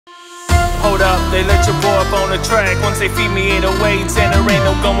Hold up, they let your boy up on the track. Once they feed me 808s and there ain't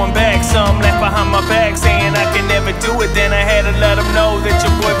no going back. Some left behind my back saying I can never do it. Then I had to let them know that your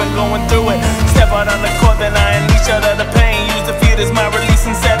boy been going through it. Step out on the court, then I unleash out of the pain. Use the field as my release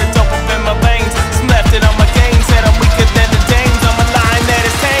and set it dope up in my veins. Slapped it on my game, said I'm weaker than the Dames. I'm a lion that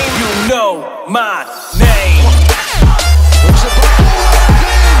is tame. You know my name. It's Enzo Fernández.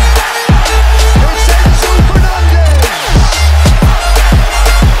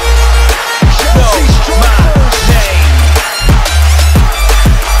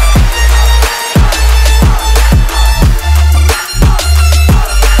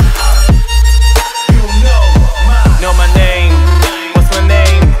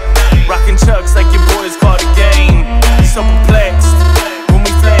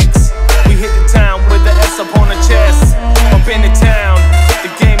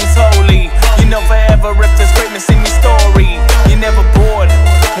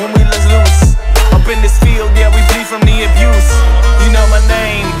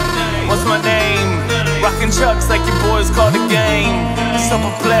 Chucks like your boys call the game. So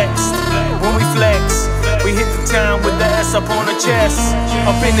perplexed when we flex. We hit the town with the S up on the chest.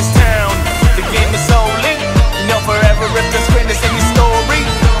 Up in this town, the game is holy. You know forever if there's greatness in your story.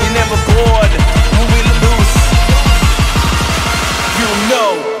 You're never bored when we lose. You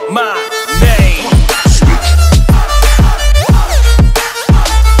know my name.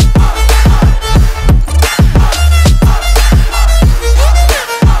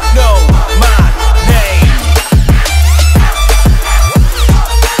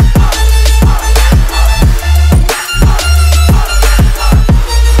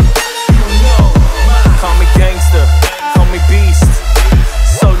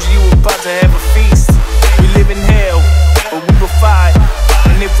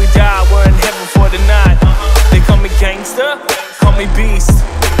 Call me beast,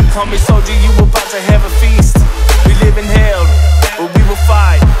 call me soldier, you about to have a feast. We live in hell, but we will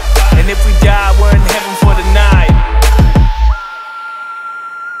fight. And if we die, we're in heaven for the night.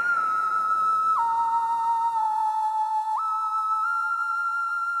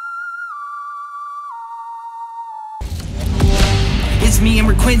 It's me and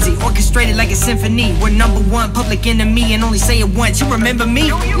Requenze, orchestrated like a symphony. We're #1 public enemy and only say it once. You remember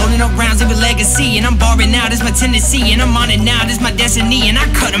me? Loading up rounds with legacy. And I'm barring out, it's my tendency. And I'm on it now, it's my destiny. And I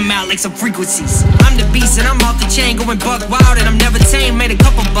cut them out like some frequencies. I'm the beast and I'm off the chain, going buck wild. And I'm never tame, made a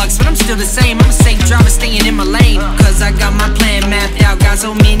couple bucks, but I'm still the same. I'm a safe driver, staying in my lane. Cause I got my plan mapped out. Got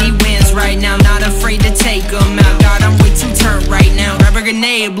so many wins right now, not afraid to take them out. God, I'm way too turned right now. Grab a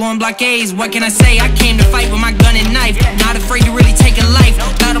grenade, blowing blockades. What can I say? I came to fight with my gun and knife. Not afraid to really take a life.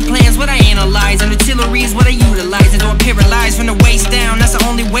 Battle plans, what I analyze, and artillery is what I utilize. And don't paralyze from the waist down. That's the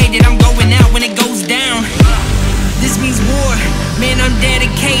only way that I'm going out when it goes down. This means war, man, I'm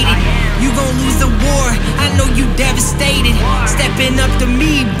dedicated. You gon' lose the war, I know you devastated. Stepping up to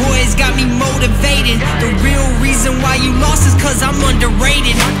me, boys, got me motivated. The real reason why you lost is cause I'm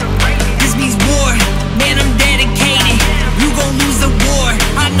underrated. This means war, man, I'm dedicated. You gon' lose the war,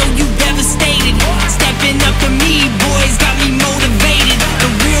 I know you devastated. Stepping up to me, boys, got me motivated. The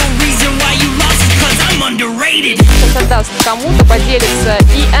real reason why you lost is cause I'm underrated. Сейчас отдаст кому-то, поделится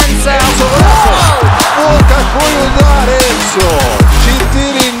и Enzo. О, какой удар, Энцо!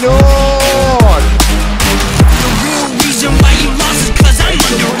 4-0! The real reason why you lost is cause I'm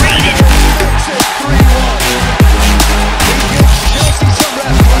underrated.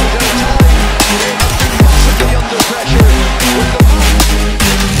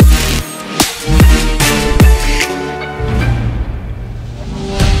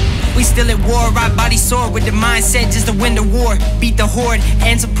 We still at war, right body sore with the mindset just to win the war. Beat the horde,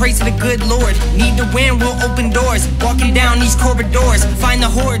 answer praise to the good Lord. Need to win, we'll open doors. Walking down these corridors, find the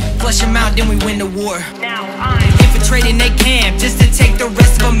horde, flush them out, then we win the war. Now I'm infiltrating their camp just to take the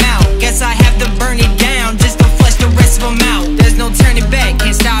rest of them out. Guess I have to burn it down just to flush the rest of them out. There's no turning back,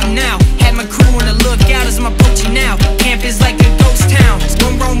 can't stop now. Had my crew on the lookout as I'm approaching now. Camp is like a ghost town,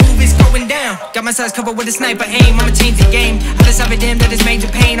 one wrong move is going down. Got my sights covered with a sniper aim, I'ma change the game. I decide them that is major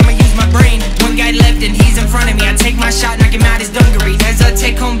pain, I'ma use my brain. One guy left and he's in front of me. I take my shot, knock him out his dungaree. As I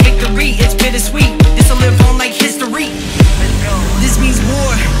take home victory, it's bittersweet. This'll live on like history. This means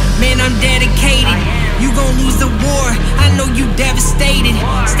war, man, I'm dedicated. You gon' lose the war, I know you devastated.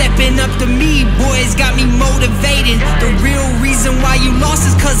 Stepping up to me, boys, got me motivated. The real reason why you lost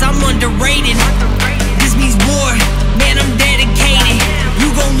is cause I'm underrated. This means war, man, I'm dedicated. You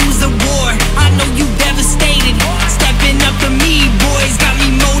gon' lose the war, I know you devastated. Stepping up to me, boys, got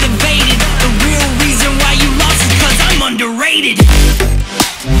me motivated. The real reason why you lost is cause I'm underrated.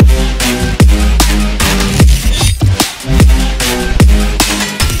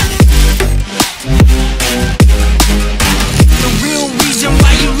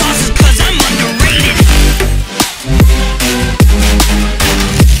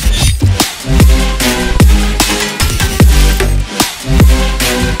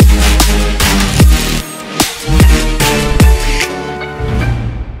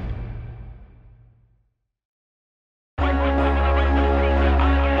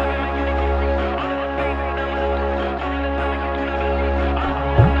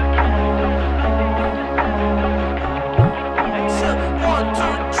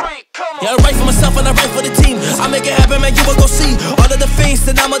 gotta write for the team. I make it happen, man, you will go see all of the things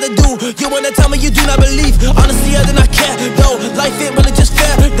that I'm gonna do. You wanna tell me you do not believe? Honestly, I do not care, though. Life ain't really just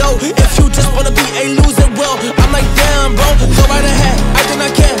fair, though. If you just wanna be a loser, well, I'm like, damn, bro, go right ahead. I do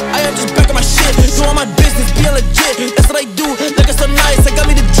not care, I am just back on my shit. Doing my business, being legit. That's what I do, like it's so nice, I got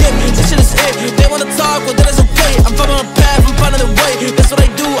me the gym. This shit is it, they wanna talk, well, that is okay. I'm following my path, I'm finding the way. That's what I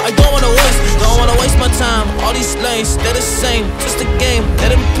do, I don't wanna waste my time. All these lanes, they're the same, just a game, let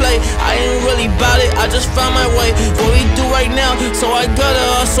them play. I ain't really bout it, I just found my way. What we do right now, so I gotta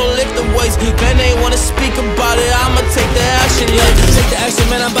also lift the weights. Man, they wanna speak about it, I'ma take the action, yeah. Take the action,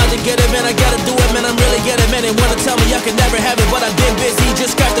 man, I'm about to get it, man, I gotta do it, man, I'm really getting it, man. They wanna tell me I can never have it, but I've been busy,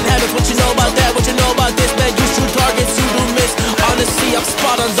 just crafting habits. What you know about that, what you know about this, man, you shoot targets, you do miss. Honestly, I'm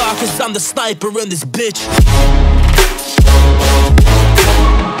spot on, dog, cause I'm the sniper in this bitch.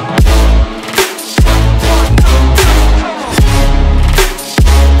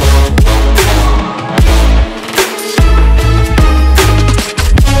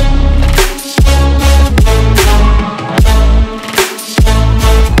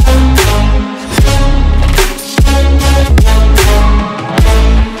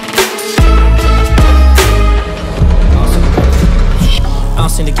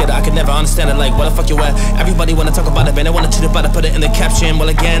 I could never understand it, like, where the fuck you at? Everybody wanna talk about it, man, they wanna tweet about it, put it in the caption. Well,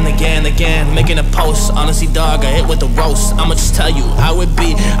 again, making a post. Honestly, dog, I hit with the roast. I'ma just tell you how it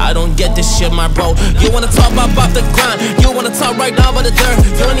be, I don't get this shit, my bro. You wanna talk about the grind, you wanna talk right now about the dirt.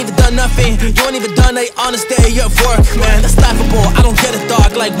 You ain't even done nothing, you ain't even done a honest day of work. Man, that's laughable, I don't get it,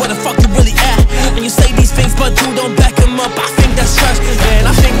 dog, like, where the fuck you really at? And you say these things, but you don't back them up, I think that's trash, man,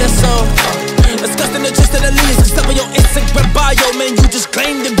 I think that's so disgusting, it's just an elite. Except for your Instagram bio, man, you just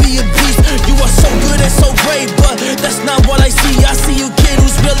claim to be a beast. You are so good and so great, but that's not what I see. I see a kid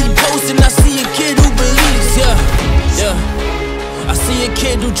who's really posting, I see a kid who believes, yeah. I see a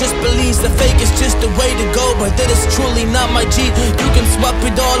kid who just believes the fake is just the way to go, but that is truly not my G. You can swap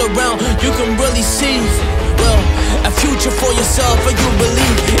it all around, you can really see, well, a future for yourself, or you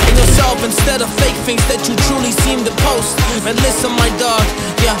believe in yourself instead of fake things that you truly seem to post. And listen, my dog,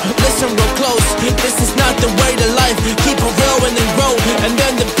 yeah, listen real close. This is not the way to life. Keep it real and then grow, and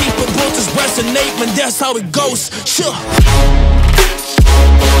then the people will just resonate, man, that's how it goes. Sure.